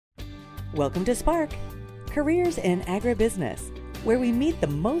Welcome to Spark, Careers in Agribusiness, where we meet the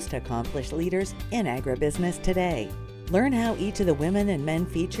most accomplished leaders in agribusiness today. Learn how each of the women and men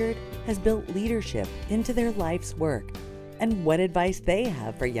featured has built leadership into their life's work and what advice they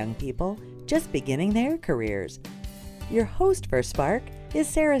have for young people just beginning their careers. Your host for Spark is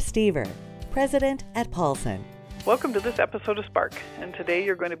Sarah Stever, President at Paulson. Welcome to this episode of Spark, and today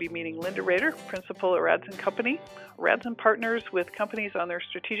you're going to be meeting Linda Rader, Principal at Radson Company. Radson partners with companies on their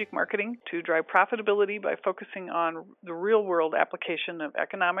strategic marketing to drive profitability by focusing on the real-world application of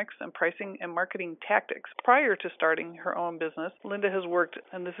economics and pricing and marketing tactics. Prior to starting her own business, Linda has worked,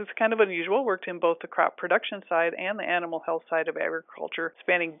 and this is kind of unusual, worked in both the crop production side and the animal health side of agriculture,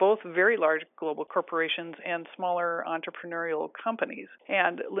 spanning both very large global corporations and smaller entrepreneurial companies.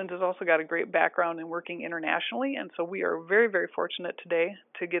 And Linda's also got a great background in working internationally, and so we are very, very fortunate today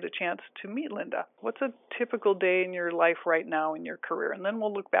to get a chance to meet Linda. What's a typical day in your life right now in your career? And then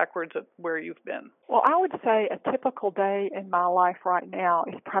we'll look backwards at where you've been. Well, I would say a typical day in my life right now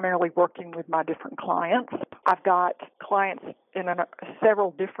is primarily working with my different clients. I've got clients in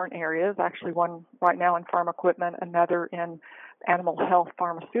several different areas, actually one right now in farm equipment, another in animal health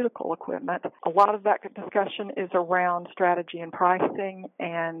pharmaceutical equipment. A lot of that discussion is around strategy and pricing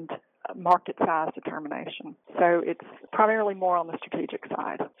and market size determination. So it's primarily more on the strategic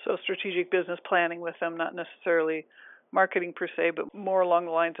side. So strategic business planning with them, not necessarily marketing per se, but more along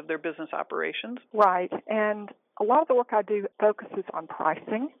the lines of their business operations. Right. And a lot of the work I do focuses on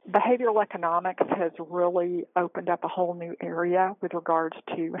pricing. Behavioral economics has really opened up a whole new area with regards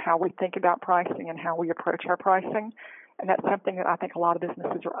to how we think about pricing and how we approach our pricing. And that's something that I think a lot of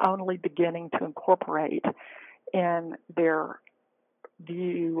businesses are only beginning to incorporate in their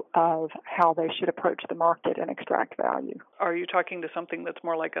view of how they should approach the market and extract value. Are you talking to something that's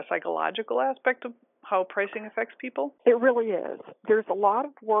more like a psychological aspect of how pricing affects people? It really is. There's a lot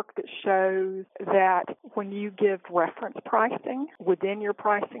of work that shows that when you give reference pricing within your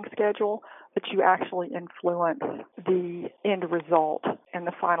pricing schedule, that you actually influence the end result and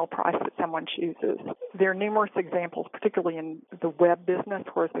the final price that someone chooses. There are numerous examples, particularly in the web business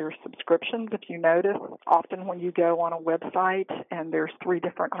where there's subscriptions. If you notice, often when you go on a website and there's three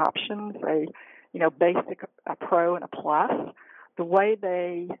different options, basic, a pro, and a plus, the way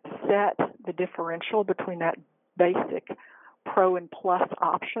they set the differential between that basic pro and plus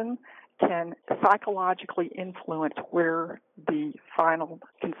option can psychologically influence where the final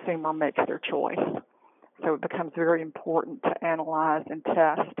consumer makes their choice. So it becomes very important to analyze and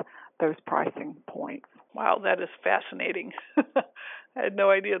test those pricing points. Wow, that is fascinating. I had no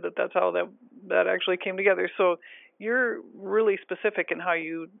idea that that's how that actually came together. So you're really specific in how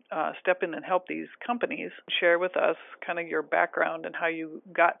you step in and help these companies. Share with us kind of your background and how you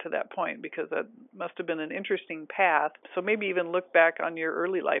got to that point, because that must have been an interesting path. So maybe even look back on your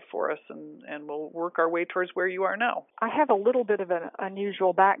early life for us, and we'll work our way towards where you are now. I have a little bit of an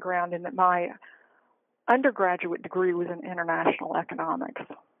unusual background in that my undergraduate degree was in international economics,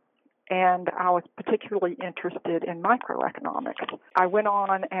 and I was particularly interested in microeconomics. I went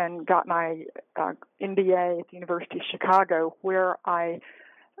on and got my MBA at the University of Chicago, where I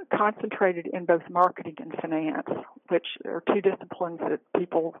concentrated in both marketing and finance, which are two disciplines that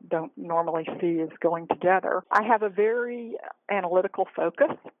people don't normally see as going together. I have a very analytical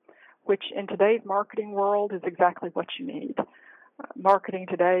focus, which in today's marketing world is exactly what you need. Marketing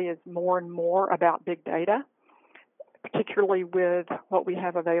today is more and more about big data, particularly with what we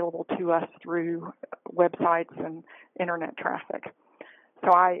have available to us through websites and internet traffic.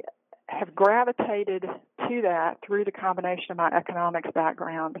 So I have gravitated to that through the combination of my economics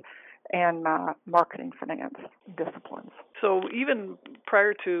background and my marketing finance disciplines. So even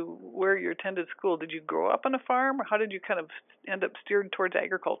prior to where you attended school, did you grow up on a farm, or how did you kind of end up steered towards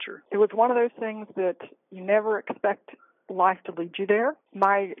agriculture? It was one of those things that you never expect life to lead you there.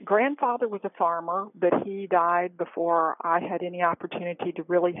 My grandfather was a farmer, but he died before I had any opportunity to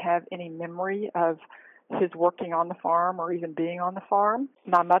really have any memory of his working on the farm or even being on the farm.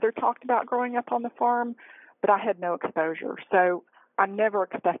 My mother talked about growing up on the farm, but I had no exposure. So I never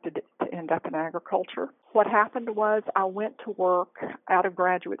expected to end up in agriculture. What happened was I went to work out of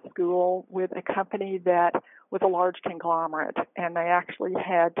graduate school with a company that was a large conglomerate, and they actually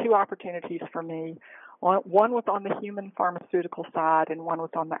had two opportunities for me. One was on the human pharmaceutical side and one was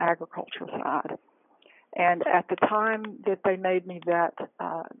on the agricultural side. And at the time that they made me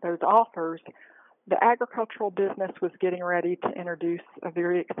those offers, the agricultural business was getting ready to introduce a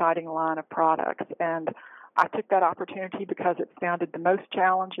very exciting line of products. And I took that opportunity because it sounded the most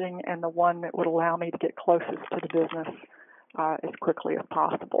challenging and the one that would allow me to get closest to the business as quickly as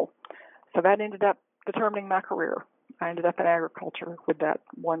possible. So that ended up determining my career. I ended up in agriculture with that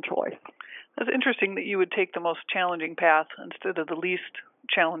one choice. That's interesting that you would take the most challenging path instead of the least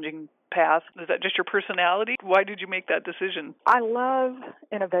challenging path. Is that just your personality? Why did you make that decision? I love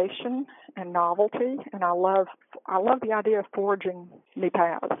innovation and novelty, and I love the idea of forging new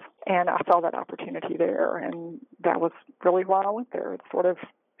paths. And I saw that opportunity there, and that was really why I went there. It's sort of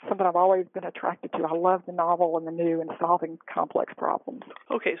something I've always been attracted to. I love the novel and the new and solving complex problems.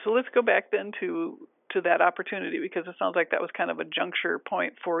 Okay, so let's go back then to that opportunity, because it sounds like that was kind of a juncture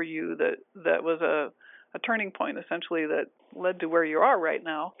point for you that was a turning point, essentially, that led to where you are right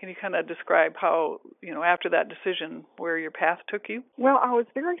now. Can you kind of describe how, after that decision, where your path took you? Well, I was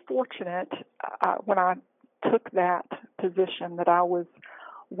very fortunate when I took that position that I was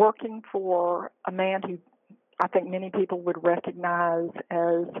working for a man who I think many people would recognize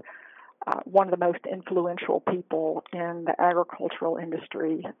as one of the most influential people in the agricultural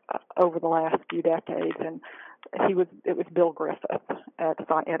industry over the last few decades, and it was Bill Griffith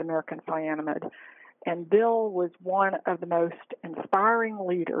at American Cyanamid. And Bill was one of the most inspiring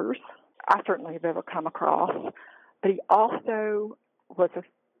leaders I certainly have ever come across, but he also was a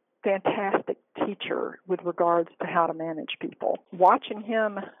fantastic teacher with regards to how to manage people. Watching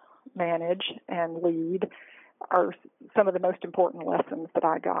him manage and lead are some of the most important lessons that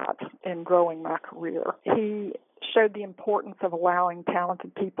I got in growing my career. He showed the importance of allowing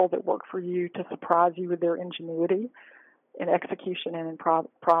talented people that work for you to surprise you with their ingenuity in execution and in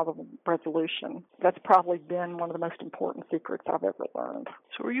problem resolution. That's probably been one of the most important secrets I've ever learned.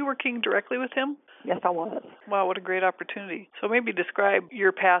 So were you working directly with him? Yes, I was. Wow, what a great opportunity. So maybe describe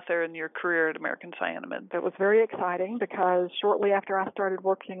your path there in your career at American Cyanamid. It was very exciting because shortly after I started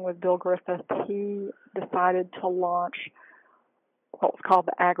working with Bill Griffith, he decided to launch what was called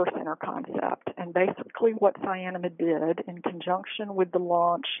the AgriCenter concept. And basically what Cyanamid did in conjunction with the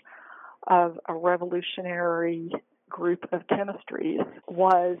launch of a revolutionary group of chemistries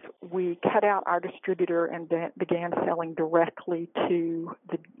was we cut out our distributor and began selling directly to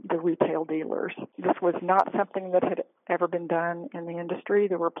the retail dealers. This was not something that had ever been done in the industry.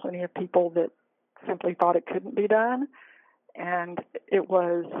 There were plenty of people that simply thought it couldn't be done, and it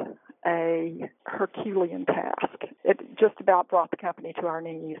was a Herculean task. It just about brought the company to our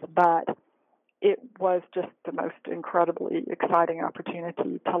knees, but it was just the most incredibly exciting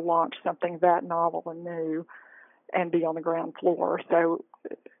opportunity to launch something that novel and new and be on the ground floor. So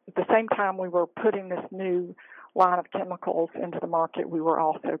at the same time we were putting this new line of chemicals into the market, we were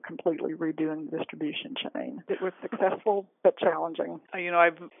also completely redoing the distribution chain. It was successful but challenging.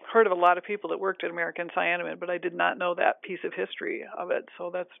 I've heard of a lot of people that worked at American Cyanamid, but I did not know that piece of history of it, so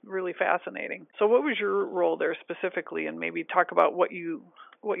that's really fascinating. So what was your role there specifically, and maybe talk about what you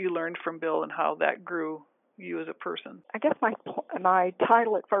learned from Bill and how that grew you as a person? I guess my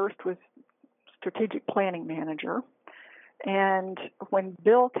title at first was Strategic Planning Manager. And when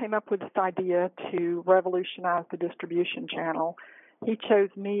Bill came up with this idea to revolutionize the distribution channel, he chose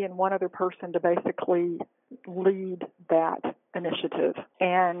me and one other person to basically lead that initiative.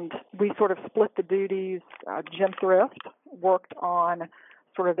 And we sort of split the duties. Jim Thrift worked on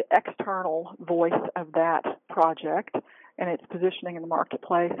sort of the external voice of that project and its positioning in the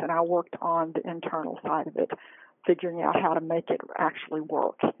marketplace, and I worked on the internal side of it, figuring out how to make it actually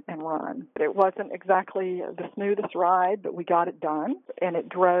work and run. It wasn't exactly the smoothest ride, but we got it done, and it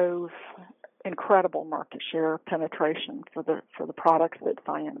drove incredible market share penetration for the products that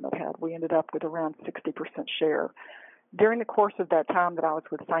Cyanamid had. We ended up with around 60% share. During the course of that time that I was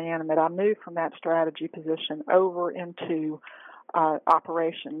with Cyanamid, I moved from that strategy position over into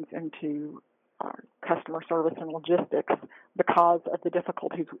operations, into customer service and logistics, because of the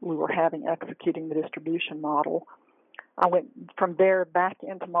difficulties we were having executing the distribution model. I went from there back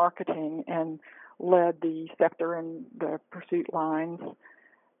into marketing and led the sector and the pursuit lines.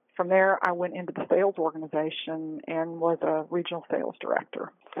 From there, I went into the sales organization and was a regional sales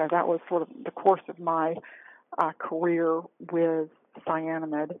director. So that was sort of the course of my career with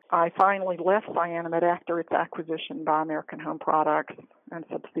Cyanamid. I finally left Cyanamid after its acquisition by American Home Products and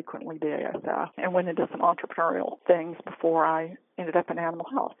subsequently BASF, and went into some entrepreneurial things before I ended up in animal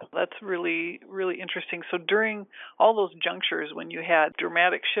health. That's really, really interesting. So during all those junctures when you had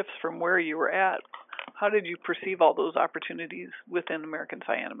dramatic shifts from where you were at, how did you perceive all those opportunities within American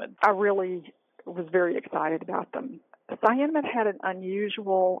Cyanamid? I really was very excited about them. Cyanamid had an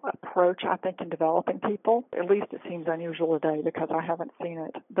unusual approach, I think, in developing people. At least it seems unusual today because I haven't seen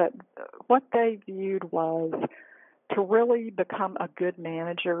it. But what they viewed was to really become a good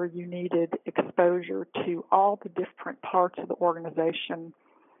manager, you needed exposure to all the different parts of the organization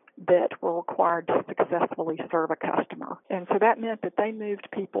that were required to successfully serve a customer. And so that meant that they moved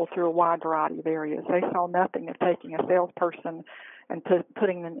people through a wide variety of areas. They saw nothing of taking a salesperson and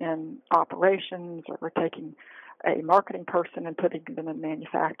putting them in operations, or taking a marketing person and putting them in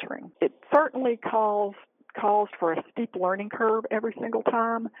manufacturing. It certainly calls for a steep learning curve every single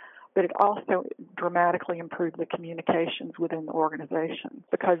time, but it also dramatically improved the communications within the organization,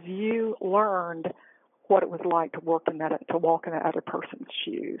 because you learned what it was like to walk in that other person's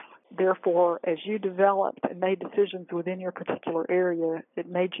shoes. Therefore, as you developed and made decisions within your particular area, it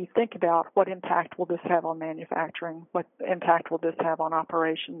made you think about what impact will this have on manufacturing, what impact will this have on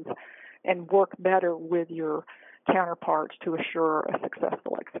operations, and work better with your counterparts to assure a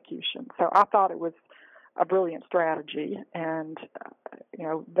successful execution. So I thought it was a brilliant strategy, and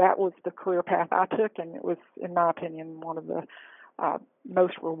that was the career path I took, and it was, in my opinion, one of the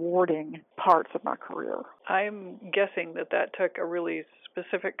most rewarding parts of my career. I'm guessing that took a really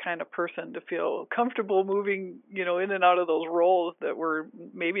specific kind of person to feel comfortable moving, in and out of those roles that were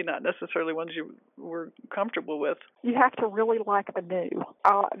maybe not necessarily ones you were comfortable with. You have to really like the new.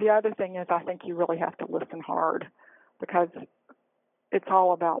 The other thing is, I think you really have to listen hard, because it's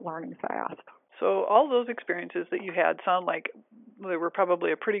all about learning fast. So all those experiences that you had sound like they were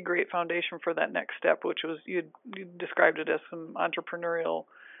probably a pretty great foundation for that next step, which was you described it as some entrepreneurial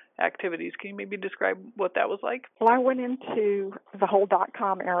activities. Can you maybe describe what that was like? Well, I went into the whole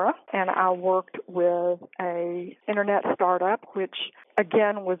 .com era, and I worked with a internet startup, which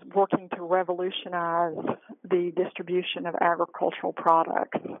again was working to revolutionize the distribution of agricultural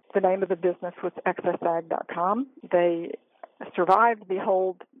products. The name of the business was accessag.com. They survived the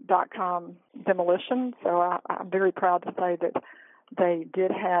whole .com demolition, so I'm very proud to say that they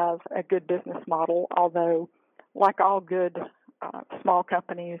did have a good business model, although like all good small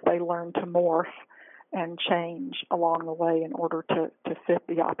companies, they learned to morph and change along the way in order to fit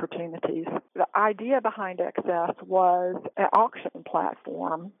the opportunities. The idea behind Access was an auction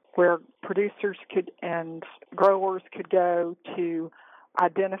platform where producers and growers could go to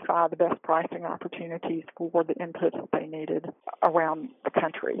identify the best pricing opportunities for the inputs that they needed around the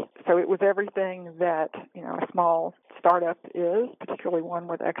country. So it was everything that, a small startup is, particularly one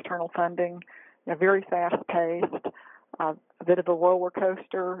with external funding, very fast-paced, a bit of a roller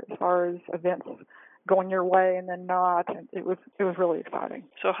coaster as far as events going your way and then not. And it was really exciting.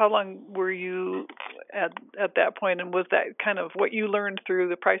 So how long were you at that point, and was that kind of what you learned through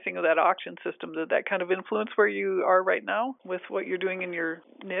the pricing of that auction system? Did that kind of influence where you are right now with what you're doing in your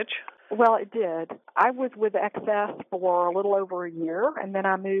niche? Well, it did. I was with Access for a little over a year, and then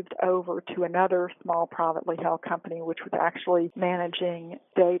I moved over to another small privately held company, which was actually managing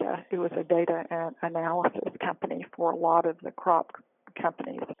data. It was a data analysis company for a lot of the crop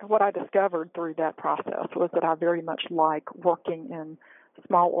companies. What I discovered through that process was that I very much like working in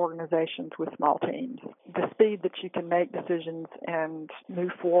small organizations with small teams. The speed that you can make decisions and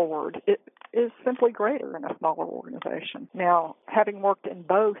move forward, it is simply greater in a smaller organization. Now, having worked in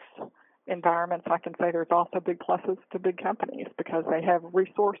both environments, I can say there's also big pluses to big companies, because they have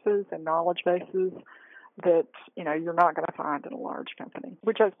resources and knowledge bases that you're not going to find in a large company,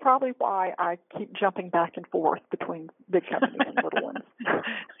 which is probably why I keep jumping back and forth between big companies and little ones.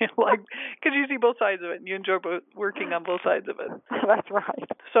 Because you see both sides of it, and you enjoy working on both sides of it. That's right.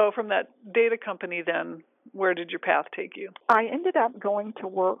 So from that data company, then, where did your path take you? I ended up going to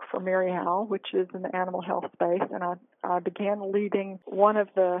work for Mary Howell, which is in the animal health space, and I began leading one of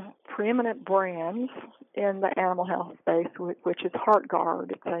the preeminent brands in the animal health space, which is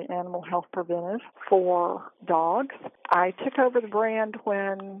HeartGuard. It's an animal health preventive for dogs. I took over the brand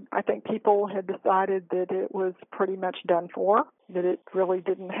when I think people had decided that it was pretty much done for, that it really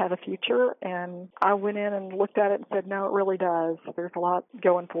didn't have a future, and I went in and looked at it and said, no, it really does. There's a lot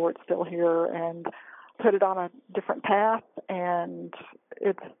going for it still here, and put it on a different path, and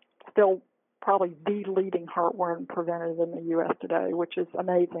it's still probably the leading heartworm preventive in the U.S. today, which is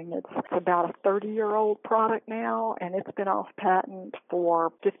amazing. It's about a 30-year-old product now, and it's been off patent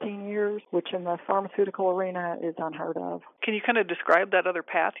for 15 years, which in the pharmaceutical arena is unheard of. Can you kind of describe that other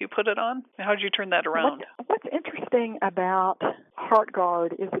path you put it on? How did you turn that around? What's interesting about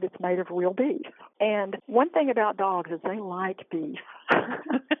HeartGuard is that it's made of real beef. And one thing about dogs is they like beef.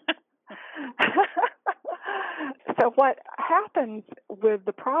 So what happens with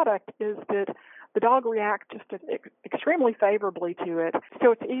the product is that the dog reacts just extremely favorably to it,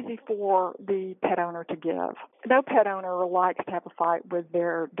 so it's easy for the pet owner to give. No pet owner likes to have a fight with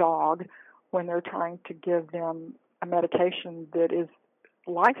their dog when they're trying to give them a medication that is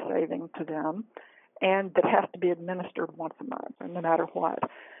life-saving to them and that has to be administered once a month, no matter what.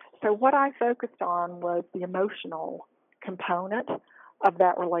 So what I focused on was the emotional component of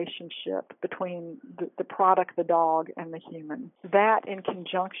that relationship between the product, the dog, and the human. That, in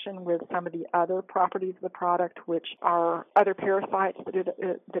conjunction with some of the other properties of the product, which are other parasites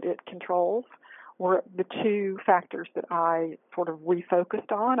that it controls, were the two factors that I sort of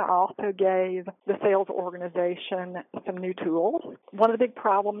refocused on. I also gave the sales organization some new tools. One of the big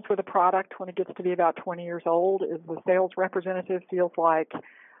problems with a product when it gets to be about 20 years old is the sales representative feels like,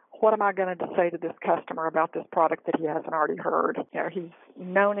 what am I going to say to this customer about this product that he hasn't already heard? He's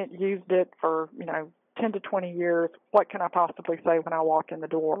known it, used it for, 10 to 20 years. What can I possibly say when I walk in the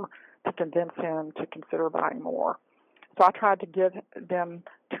door to convince him to consider buying more? So I tried to give them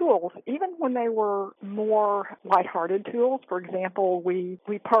tools, even when they were more lighthearted tools. For example, we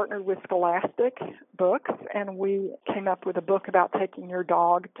partnered with Scholastic Books, and we came up with a book about taking your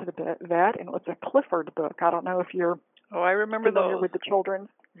dog to the vet, and it was a Clifford book. I don't know if you're I remember familiar those. with the children's.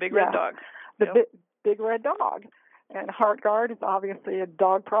 Big Red Dog. The big Red Dog. And HeartGuard is obviously a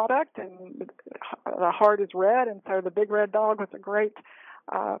dog product, and the heart is red, and so the Big Red Dog was a great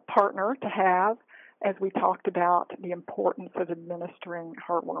partner to have as we talked about the importance of administering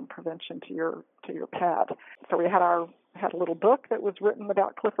heartworm prevention to your pet. So we had a little book that was written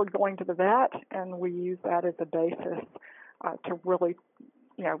about Clifford going to the vet, and we used that as a basis to really,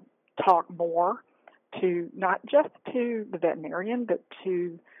 talk more to not just to the veterinarian, but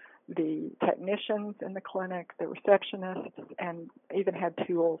to the technicians in the clinic, the receptionists, and even had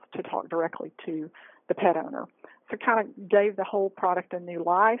tools to talk directly to the pet owner. So it kind of gave the whole product a new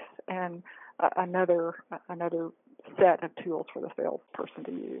life and another set of tools for the salesperson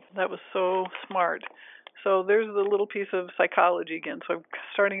to use. That was so smart. So there's the little piece of psychology again. So I'm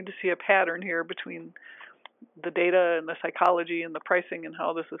starting to see a pattern here between the data and the psychology and the pricing and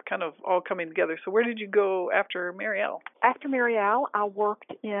how this is kind of all coming together. So where did you go after Marielle? After Marielle, I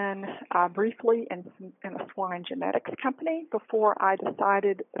worked briefly in a swine genetics company before I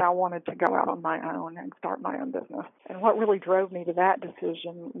decided that I wanted to go out on my own and start my own business. And what really drove me to that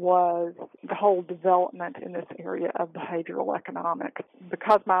decision was the whole development in this area of behavioral economics.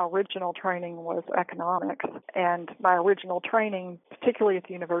 Because my original training was economics, and my original training, particularly at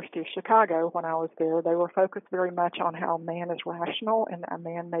the University of Chicago when I was there, they were focused very much on how man is rational and a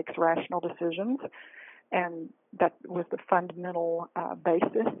man makes rational decisions. And that was the fundamental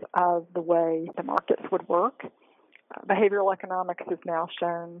basis of the way the markets would work. Behavioral economics has now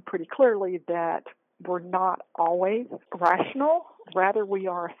shown pretty clearly that we're not always rational. Rather, we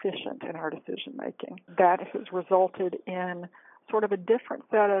are efficient in our decision making. That has resulted in sort of a different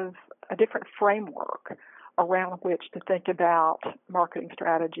framework around which to think about marketing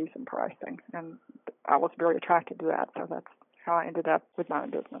strategies and pricing. And I was very attracted to that, so that's how I ended up with my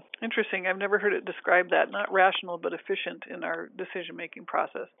own business. Interesting. I've never heard it described that, not rational but efficient in our decision-making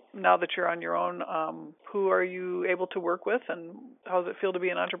process. Now that you're on your own, who are you able to work with, and how does it feel to be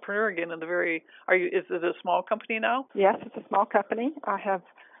an entrepreneur again? Is it a small company now? Yes, it's a small company. I have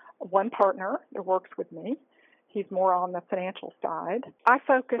one partner that works with me. He's more on the financial side. I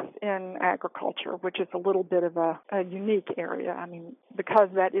focus in agriculture, which is a little bit of a unique area. I mean, because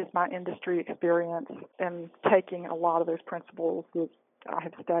that is my industry experience and taking a lot of those principles that I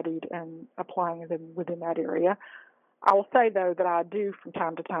have studied and applying them within that area. I will say, though, that I do from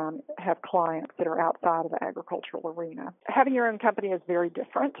time to time have clients that are outside of the agricultural arena. Having your own company is very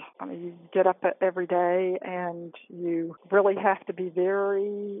different. I mean, you get up every day and you really have to be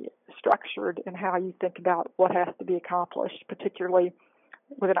very structured in how you think about what has to be accomplished, particularly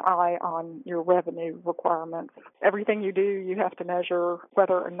with an eye on your revenue requirements. Everything you do, you have to measure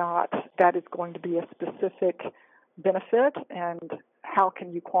whether or not that is going to be a specific benefit and how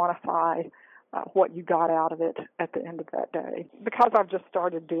can you quantify what you got out of it at the end of that day. Because I've just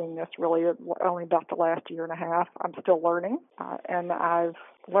started doing this really only about the last year and a half, I'm still learning, and I've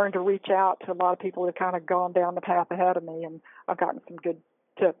learned to reach out to a lot of people that have kind of gone down the path ahead of me, and I've gotten some good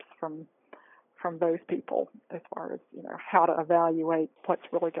tips from those people as far as, how to evaluate what's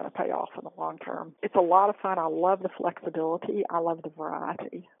really going to pay off in the long term. It's a lot of fun. I love the flexibility. I love the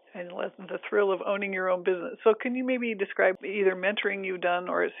variety. And the thrill of owning your own business. So can you maybe describe either mentoring you've done,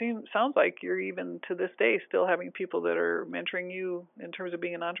 or it sounds like you're even to this day still having people that are mentoring you in terms of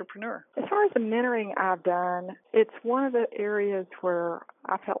being an entrepreneur? As far as the mentoring I've done, it's one of the areas where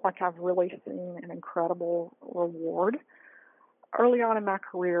I felt like I've really seen an incredible reward. Early on in my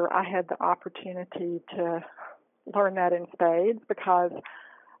career, I had the opportunity to learn that in spades because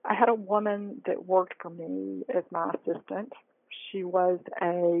I had a woman that worked for me as my assistant. She was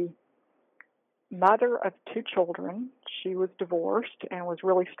a mother of 2 children. She was divorced and was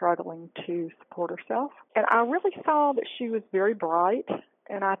really struggling to support herself. And I really saw that she was very bright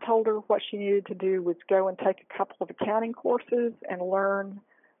and I told her what she needed to do was go and take a couple of accounting courses and learn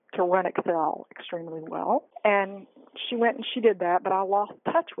to run Excel extremely well. And she went and she did that, but I lost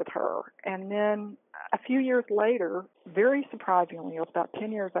touch with her. And then a few years later, very surprisingly, it was about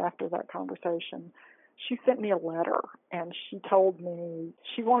 10 years after that conversation, she sent me a letter, and she told me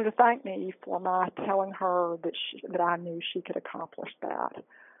she wanted to thank me for my telling her that I knew she could accomplish that,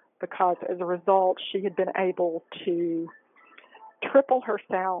 because as a result, she had been able to triple her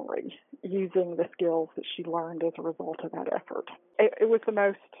salary using the skills that she learned as a result of that effort. It was the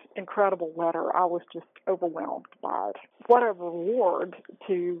most incredible letter. I was just overwhelmed by it. What a reward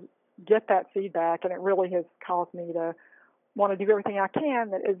to get that feedback, and it really has caused me to want to do everything I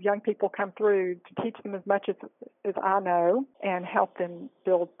can that as young people come through to teach them as much as I know and help them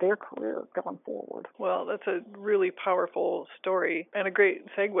build their career going forward. Well, that's a really powerful story and a great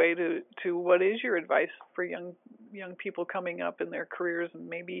segue to what is your advice for young people coming up in their careers and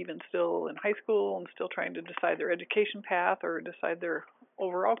maybe even still in high school and still trying to decide their education path or decide their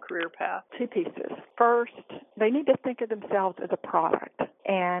overall career path? Two pieces. First, they need to think of themselves as a product.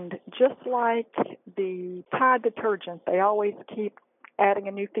 And just like the Tide detergent, they always keep adding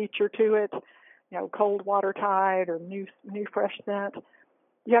a new feature to it, cold water Tide or new fresh scent.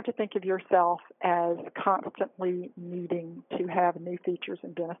 You have to think of yourself as constantly needing to have new features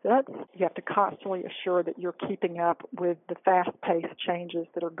and benefits. You have to constantly assure that you're keeping up with the fast-paced changes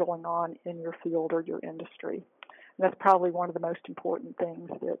that are going on in your field or your industry. And that's probably one of the most important things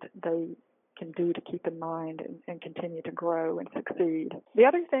that they can do to keep in mind and continue to grow and succeed. The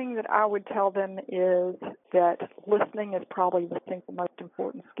other thing that I would tell them is that listening is probably the single most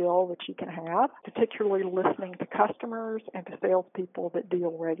important skill that you can have, particularly listening to customers and to salespeople that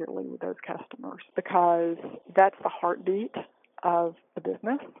deal regularly with those customers, because that's the heartbeat of the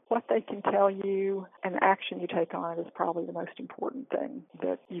business. What they can tell you and the action you take on it is probably the most important thing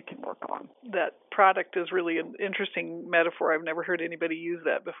that you can work on. That product is really an interesting metaphor. I've never heard anybody use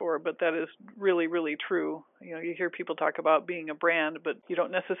that before, but that is really, really true. You hear people talk about being a brand, but you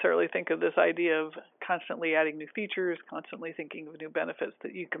don't necessarily think of this idea of constantly adding new features, constantly thinking of new benefits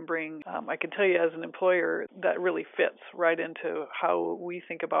that you can bring. I can tell you as an employer, that really fits right into how we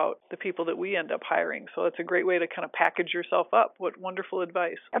think about the people that we end up hiring. So it's a great way to kind of package yourself up. What wonderful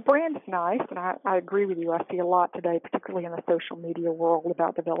advice. A brand is nice, and I agree with you. I see a lot today, particularly in the social media world,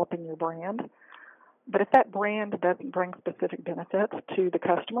 about developing your brand. But if that brand doesn't bring specific benefits to the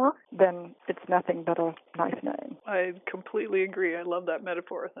customer, then it's nothing but a nice name. I completely agree. I love that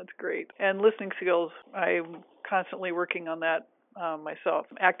metaphor. That's great. And listening skills, I'm constantly working on that myself.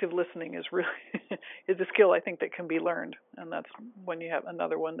 Active listening is really is a skill I think that can be learned, and that's when you have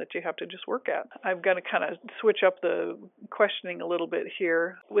another one that you have to just work at. I've got to kind of switch up the questioning a little bit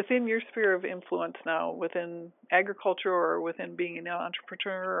here. Within your sphere of influence now, within agriculture or within being an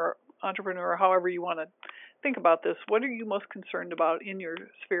entrepreneur, or however you want to think about this, what are you most concerned about in your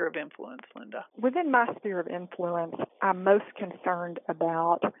sphere of influence, Linda? Within my sphere of influence, I'm most concerned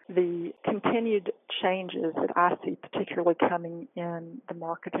about the continued changes that I see particularly coming in the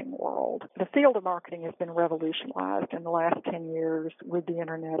marketing world. The field of marketing has been revolutionized in the last 10 years with the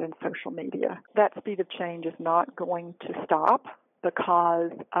internet and social media. That speed of change is not going to stop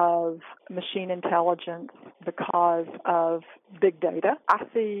because of machine intelligence, because of big data. I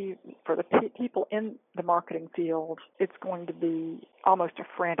see for the people in the marketing field, it's going to be almost a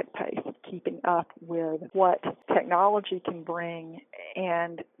frantic pace of keeping up with what technology can bring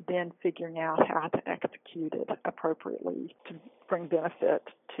and then figuring out how to execute it appropriately to bring benefit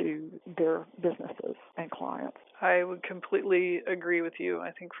to their businesses and clients. I would completely agree with you. I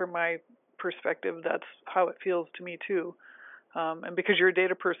think from my perspective, that's how it feels to me too. And because you're a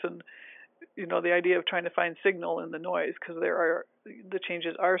data person, the idea of trying to find signal in the noise, because the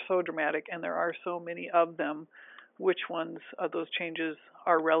changes are so dramatic and there are so many of them, which ones of those changes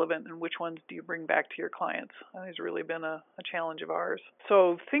are relevant and which ones do you bring back to your clients? That has really been a challenge of ours.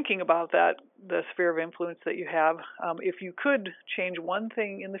 So thinking about that, the sphere of influence that you have, if you could change one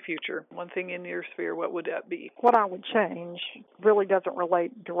thing in the future, one thing in your sphere, what would that be? What I would change really doesn't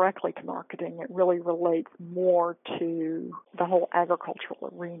relate directly to marketing. It really relates more to the whole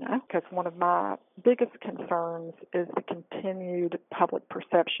agricultural arena, because one of my biggest concerns is the continued public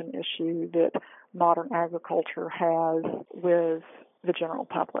perception issue that modern agriculture has with the general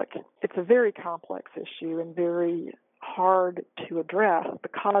public. It's a very complex issue and very hard to address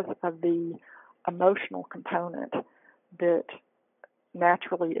because of the emotional component that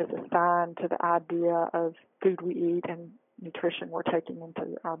naturally is assigned to the idea of food we eat and nutrition we're taking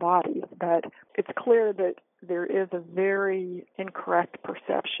into our bodies. But it's clear that there is a very incorrect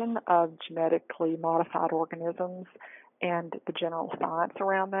perception of genetically modified organisms and the general science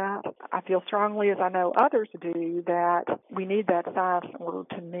around that. I feel strongly, as I know others do, that we need that science in order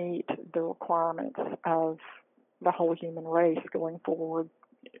to meet the requirements of the whole human race going forward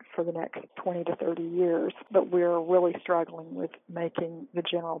for the next 20 to 30 years. But we're really struggling with making the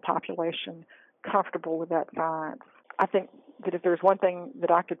general population comfortable with that science. I think that if there's one thing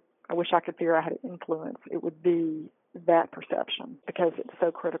that I wish I could figure out how to influence, it would be that perception, because it's so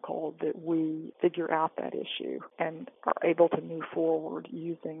critical that we figure out that issue and are able to move forward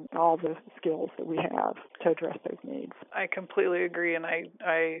using all the skills that we have to address those needs. I completely agree, and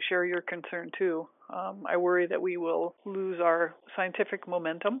I share your concern too. I worry that we will lose our scientific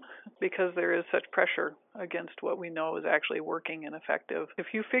momentum because there is such pressure against what we know is actually working and effective. If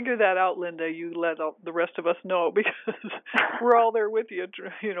you figure that out, Linda, you let the rest of us know, because we're all there with you,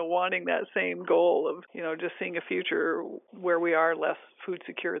 wanting that same goal of, just seeing a future where we are less food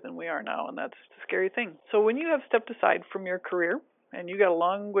secure than we are now, and that's a scary thing. So when you have stepped aside from your career, and you got a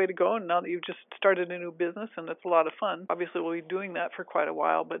long way to go, and now that you've just started a new business, and it's a lot of fun. Obviously, we'll be doing that for quite a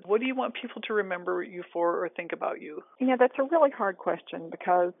while, but what do you want people to remember you for or think about you? That's a really hard question,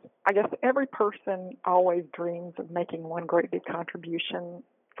 because I guess every person always dreams of making one great big contribution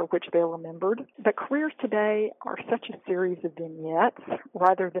for which they're remembered. But careers today are such a series of vignettes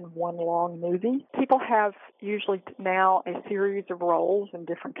rather than one long movie. People have usually now a series of roles in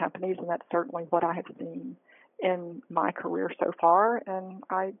different companies, and that's certainly what I have seen in my career so far, and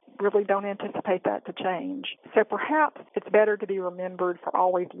I really don't anticipate that to change. So perhaps it's better to be remembered for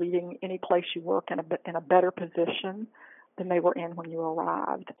always leaving any place you work in a better position than they were in when you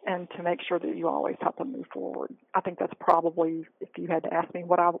arrived, and to make sure that you always help them move forward. I think that's probably, if you had to ask me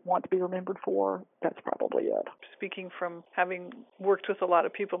what I want to be remembered for, that's probably it. Speaking from having worked with a lot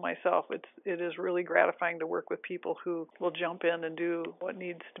of people myself, it is really gratifying to work with people who will jump in and do what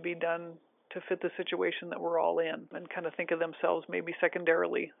needs to be done to fit the situation that we're all in, and kind of think of themselves maybe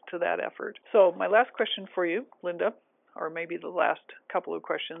secondarily to that effort. So my last question for you, Linda, or maybe the last couple of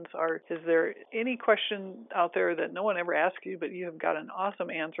questions are, is there any question out there that no one ever asked you, but you have got an awesome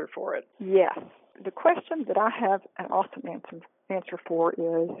answer for it? Yes. The question that I have an awesome answer for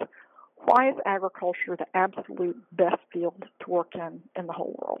is, why is agriculture the absolute best field to work in the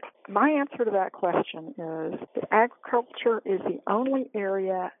whole world? My answer to that question is that agriculture is the only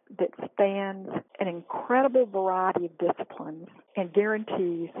area that spans an incredible variety of disciplines and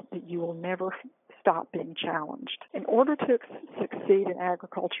guarantees that you will never stop being challenged. In order to succeed in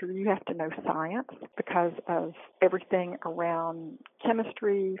agriculture, you have to know science because of everything around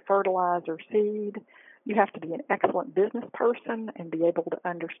chemistry, fertilizer, seed. You have to be an excellent business person and be able to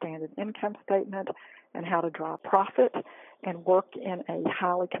understand an income statement and how to drive profit and work in a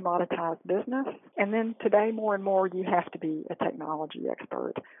highly commoditized business. And then today, more and more, you have to be a technology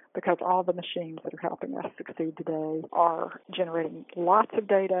expert, because all the machines that are helping us succeed today are generating lots of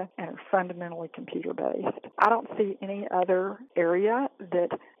data and are fundamentally computer-based. I don't see any other area that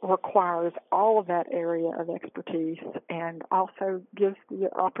requires all of that area of expertise and also gives the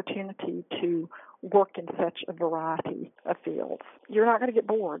opportunity to work in such a variety of fields. You're not going to get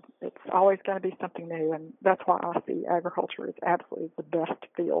bored. It's always going to be something new, and that's why I see agriculture as absolutely the best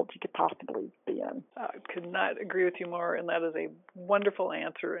field you could possibly be in. I could not agree with you more, and that is a wonderful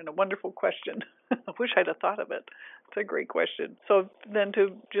answer and a wonderful question. I wish I'd have thought of it. It's a great question. So then,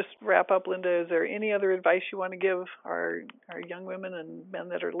 to just wrap up, Linda, is there any other advice you want to give our young women and men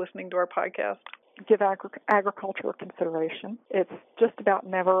that are listening to our podcast? Give agriculture a consideration. It's just about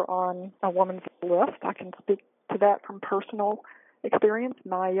never on a woman's list. I can speak to that from personal experience.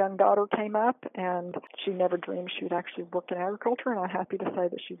 My young daughter came up, and she never dreamed she would actually work in agriculture, and I'm happy to say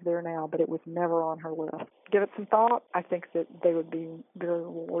that she's there now, but it was never on her list. Give it some thought. I think that they would be very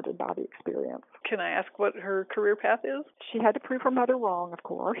rewarded by the experience. Can I ask what her career path is? She had to prove her mother wrong, of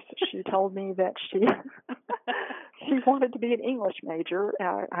course. She told me that she wanted to be an English major.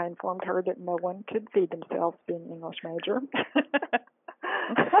 I informed her that no one could feed themselves being an English major.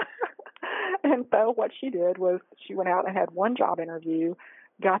 And so what she did was she went out and had one job interview,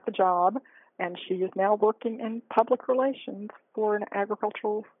 got the job, and she is now working in public relations for an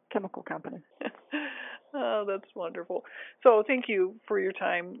agricultural chemical company. Oh, that's wonderful. So thank you for your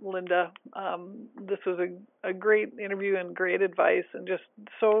time, Linda. This was a great interview and great advice, and just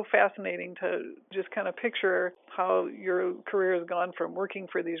so fascinating to just kind of picture how your career has gone from working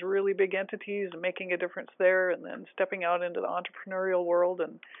for these really big entities and making a difference there, and then stepping out into the entrepreneurial world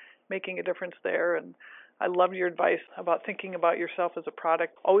and making a difference there. And I loved your advice about thinking about yourself as a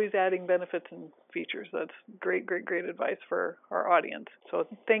product, always adding benefits and features. That's great advice for our audience. So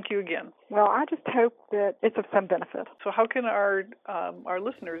thank you again. Well, I just hope that it's of some benefit. So how can our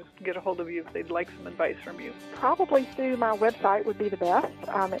listeners get a hold of you if they'd like some advice from you? Probably through my website would be the best.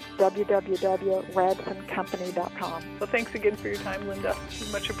 It's www.radsoncompany.com. Well, thanks again for your time, Linda.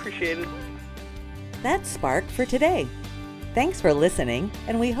 Much appreciated. That's Spark for today. Thanks for listening,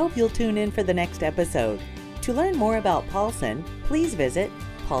 and we hope you'll tune in for the next episode. To learn more about Paulson, please visit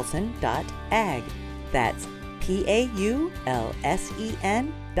paulson.ag. That's PAULSEN.AG.